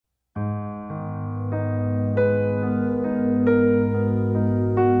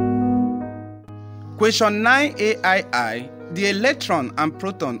Question 9aii. The electron and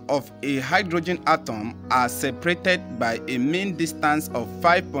proton of a hydrogen atom are separated by a mean distance of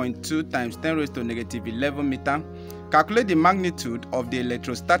 5.2 times 10 raised to negative 11 meter. Calculate the magnitude of the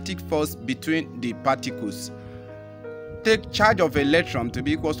electrostatic force between the particles. Take charge of electron to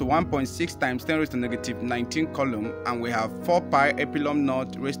be equal to 1.6 times 10 raised to negative 19 coulomb, and we have 4 pi epsilon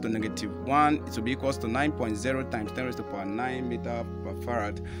naught raised to negative 1 to be equal to 9.0 times 10 raised to power 9 meter per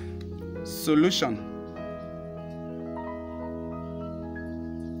farad. Solution.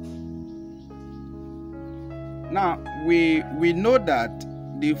 Now we know that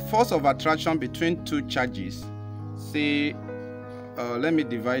the force of attraction between two charges, say let me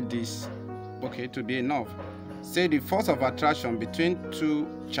divide this, okay, to be enough. Say the force of attraction between two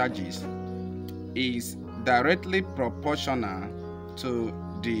charges is directly proportional to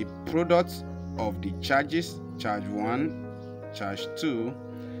the product of the charges, charge 1, charge 2,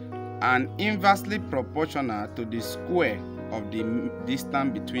 and inversely proportional to the square of the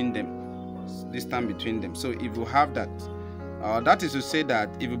distance between them. So if you have that, that is to say that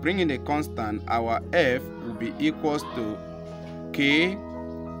if you bring in a constant, our F will be equals to K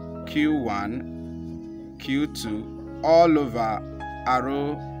Q1 Q2 all over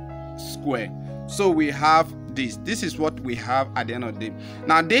rho square. So we have this. This is what we have at the end of the day.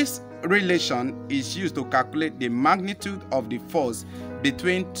 Now this relation is used to calculate the magnitude of the force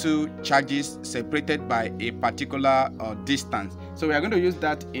between two charges separated by a particular distance. So we are going to use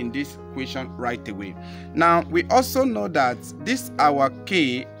that in this equation right away. Now we also know that this our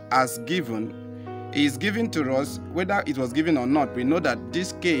K as given is given to us, whether it was given or not. We know that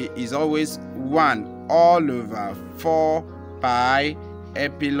this K is always 1 all over 4 pi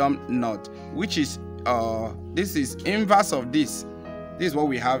epsilon naught, which is this is inverse of this. This is what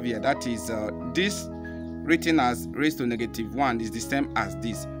we have here. That is this written as raised to negative 1 is the same as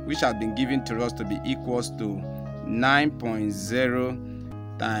this, which has been given to us to be equals to 9.0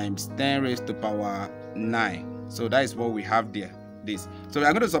 times 10 raised to power 9. So that is what we have there. This. So we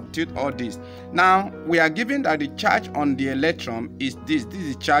are going to substitute all this. Now we are given that the charge on the electron is this. This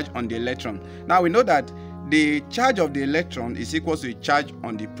is the charge on the electron. Now we know that the charge of the electron is equal to the charge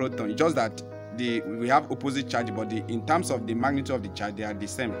on the proton. It's just that we have opposite charge, but in terms of the magnitude of the charge, they are the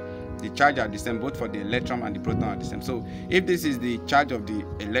same. The charge are the same, both for the electron and the proton are the same. So if this is the charge of the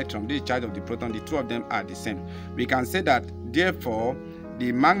electron, this is the charge of the proton, the two of them are the same. We can say that therefore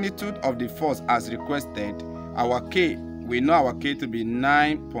the magnitude of the force as requested, our K, we know our K to be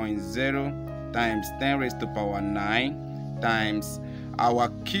 9.0 times 10 raised to power 9 times our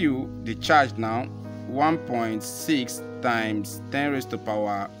Q, the charge now, 1.6 times 10 raised to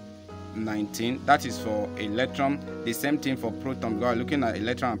power 19. That is for electron. The same thing for proton. We are looking at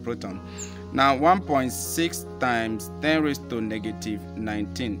electron and proton. Now 1.6 times 10 raised to negative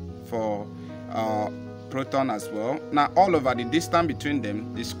 19 for proton as well. Now all over the distance between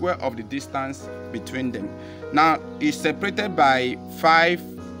them, the square of the distance between them. Now it's separated by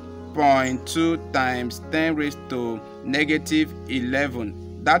 5.2 times 10 raised to negative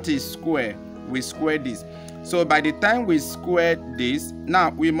 11. That is square. We square this. So by the time we square this, now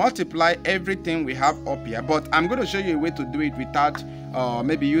we multiply everything we have up here. But I'm going to show you a way to do it without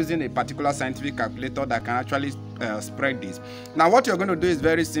maybe using a particular scientific calculator that can actually spread this. Now what you're going to do is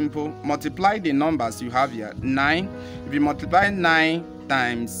very simple. Multiply the numbers you have here. 9. If you multiply 9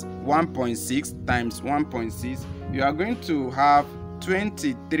 times 1.6 times 1.6, you are going to have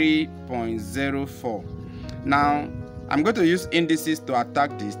 23.04. Now I'm going to use indices to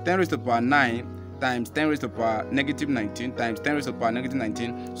attack this. 10 raised to the power 9 times 10 raised to the power negative 19 times 10 raised to the power negative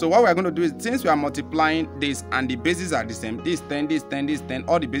 19. So what we are going to do is, since we are multiplying this and the bases are the same, this 10, this 10, this 10,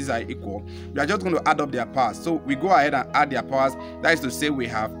 all the bases are equal, we are just going to add up their powers. So we go ahead and add their powers. That is to say we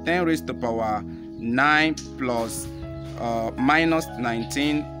have 10 raised to the power 9 plus minus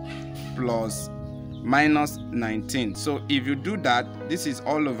 19 plus minus 19. So if you do that, this is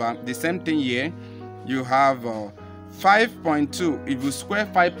all over the same thing here. You have 5.2. If you square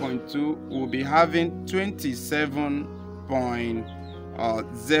 5.2, we'll be having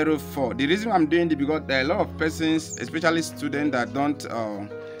 27.04. The reason I'm doing this because there are a lot of persons, especially students, that don't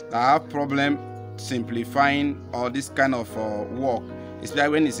that have problem simplifying all this kind of work, especially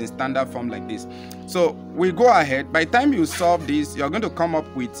when it's in standard form like this. So we go ahead. By the time you solve this, you're going to come up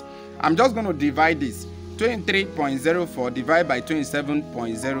with, I'm just going to divide this 23.04 divided by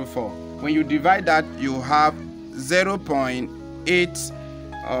 27.04. When you divide that, you have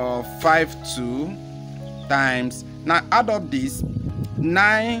 0.852 times, now add up this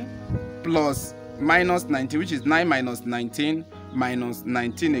 9 plus minus 19, which is 9 minus 19 minus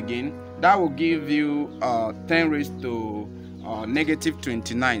 19 again. That will give you 10 raised to negative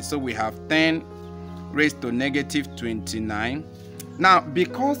 29. So we have 10 raised to negative 29. Now,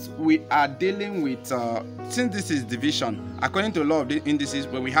 because we are dealing with, since this is division, according to law of the indices,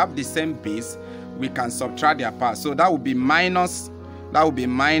 when we have the same base, we can subtract their parts. So that would be minus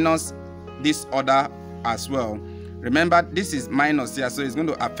this order as well. Remember, this is minus here, so it's going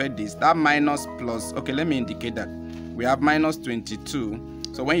to affect this. That minus plus, okay, let me indicate that. We have minus 22.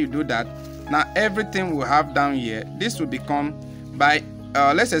 So when you do that, now everything we have down here, this will become, by,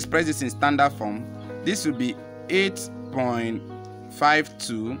 let's express this in standard form. This will be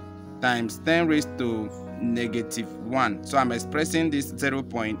 8.52 times 10 raised to negative 1. So I'm expressing this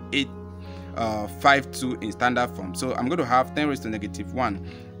 0.852 in standard form. So I'm going to have 10 raised to negative 1.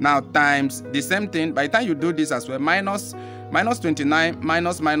 Now times the same thing. By the time you do this as well, minus 29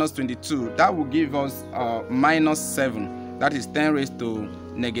 minus 22, that will give us minus 7. That is 10 raised to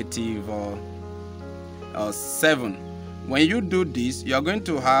negative 7. When you do this, you are going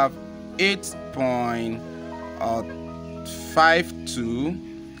to have 8.52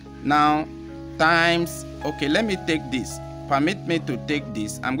 now times, okay, let me take this, permit me to take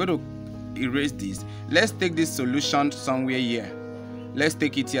this, I'm going to erase this. Let's take this solution somewhere here. Let's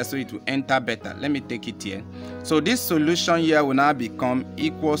take it here so it will enter better. Let me take it here. So this solution here will now become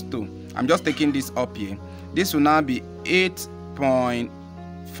equals to, I'm just taking this up here, this will now be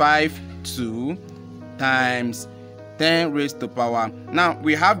 8.52 times 10 raised to power. Now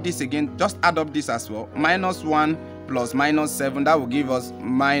we have this again, just add up this as well. Minus 1 plus minus 7, that will give us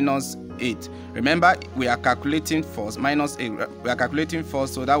minus 8. Remember, we are calculating force, minus 8. We are calculating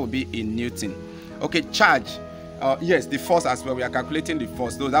force, so that will be in Newton. Okay, charge. Yes, the force as well. We are calculating the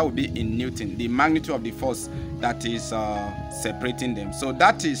force, so that will be in Newton. The magnitude of the force that is separating them. So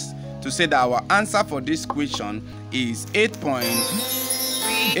that is to say that our answer for this question is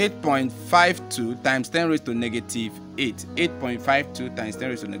 8.52 times 10 raised to negative 8. 8.52 times 10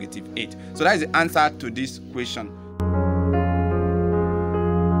 raised to negative 8. So that is the answer to this question.